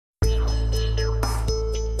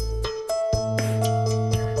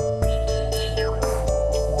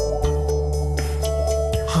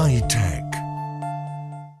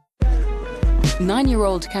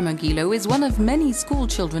9-year-old Kamogelo is one of many school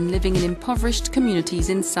children living in impoverished communities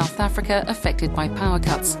in South Africa affected by power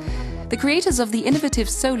cuts. The creators of the innovative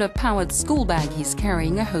solar-powered school bag he's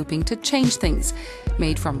carrying are hoping to change things.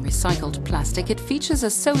 Made from recycled plastic, it features a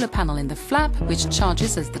solar panel in the flap, which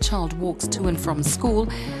charges as the child walks to and from school,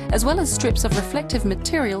 as well as strips of reflective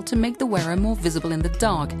material to make the wearer more visible in the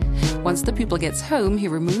dark. Once the pupil gets home, he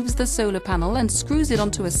removes the solar panel and screws it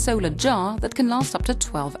onto a solar jar that can last up to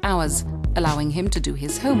 12 hours, allowing him to do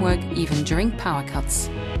his homework even during power cuts.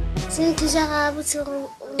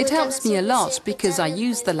 It helps me a lot because I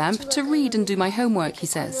use the lamp to read and do my homework, he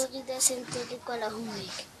says.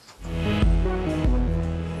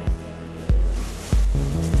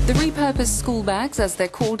 The repurposed school bags, as they're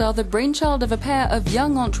called, are the brainchild of a pair of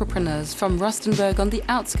young entrepreneurs from Rustenburg on the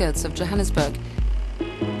outskirts of Johannesburg.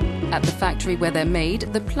 At the factory where they're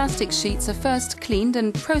made, the plastic sheets are first cleaned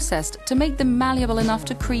and processed to make them malleable enough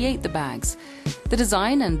to create the bags. The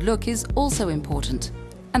design and look is also important,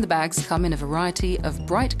 and the bags come in a variety of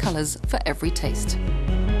bright colors for every taste.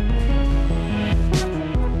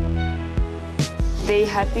 Very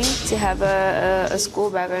happy to have a school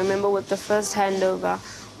bag. I remember with the first handover,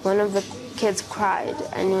 one of the kids cried,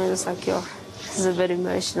 and he was like, yo, this is a bit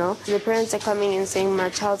emotional. The parents are coming and saying my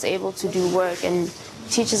child's able to do work, and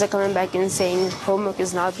teachers are coming back and saying homework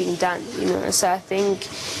is now being done, So I think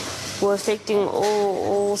we're affecting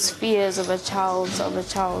all spheres of a child's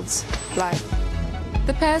life.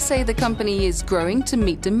 The pair say the company is growing to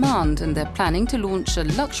meet demand, and they're planning to launch a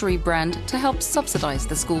luxury brand to help subsidize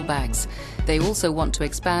the school bags. They also want to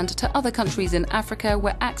expand to other countries in Africa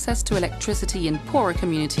where access to electricity in poorer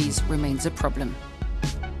communities remains a problem.